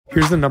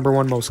Here's the number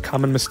one most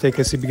common mistake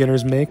I see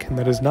beginners make, and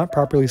that is not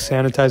properly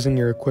sanitizing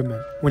your equipment.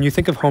 When you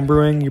think of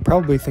homebrewing, you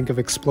probably think of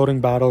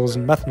exploding bottles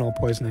and methanol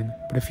poisoning,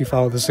 but if you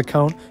follow this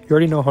account, you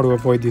already know how to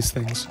avoid these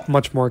things. A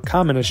much more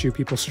common issue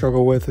people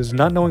struggle with is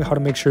not knowing how to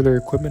make sure their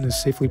equipment is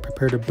safely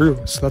prepared to brew,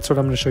 so that's what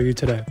I'm going to show you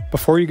today.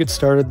 Before you get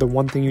started, the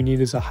one thing you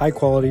need is a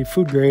high-quality,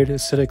 food-grade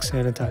acidic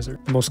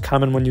sanitizer. The most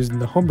common one used in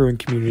the homebrewing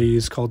community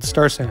is called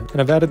Star San,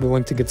 and I've added the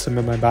link to get some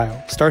in my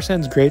bio. Star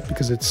San's great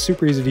because it's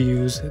super easy to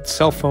use, it's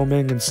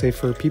self-foaming and safe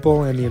for people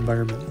and the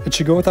environment. It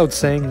should go without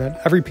saying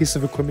that every piece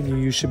of equipment you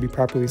use should be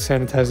properly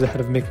sanitized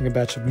ahead of making a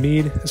batch of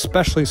mead,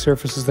 especially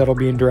surfaces that'll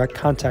be in direct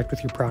contact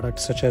with your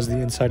product, such as the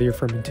inside of your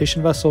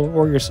fermentation vessel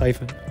or your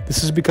siphon.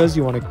 This is because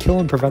you want to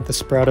kill and prevent the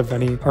spread of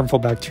any harmful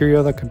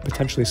bacteria that could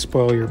potentially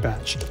spoil your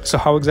batch. So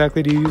how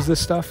exactly do you use this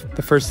stuff?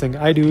 The first thing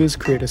I do is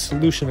create a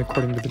solution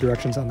according to the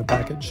directions on the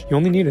package. You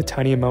only need a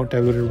tiny amount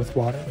diluted with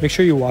water. Make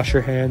sure you wash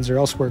your hands or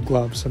else wear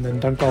gloves, and then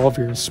dunk all of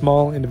your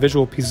small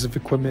individual pieces of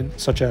equipment,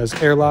 such as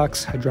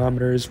airlocks,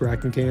 hydrometers,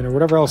 rack and cane, or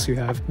whatever else you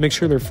have. Make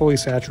sure they're fully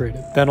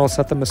saturated. Then I'll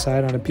set them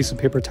aside on a piece of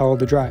paper towel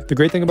to dry. The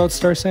great thing about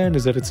Star San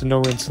is that it's a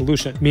no-rinse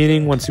solution,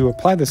 meaning once you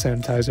apply the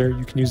sanitizer,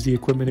 you can use the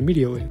equipment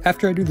immediately.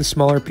 After I do the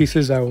smaller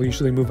pieces, I will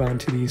usually move on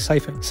to the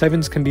siphon.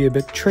 Siphons can be a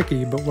bit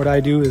tricky, but what I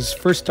do is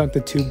first dunk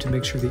the tube to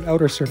make sure the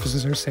outer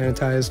surfaces are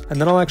sanitized,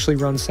 and then I'll actually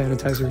run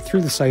sanitizer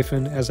through the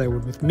siphon as I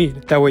would with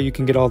mead. That way you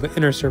can get all the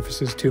inner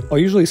surfaces too. I'll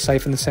usually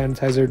siphon the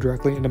sanitizer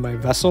directly into my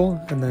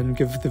vessel, and then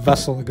give the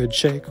vessel a good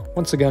shake,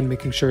 once again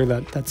making sure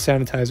that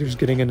sanitizer is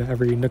getting into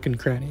every nook and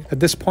cranny.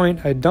 At this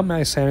point, I dump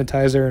my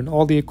sanitizer and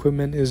all the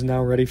equipment is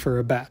now ready for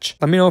a batch.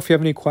 Let me know if you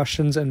have any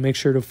questions and make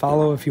sure to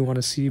follow if you want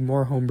to see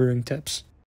more homebrewing tips.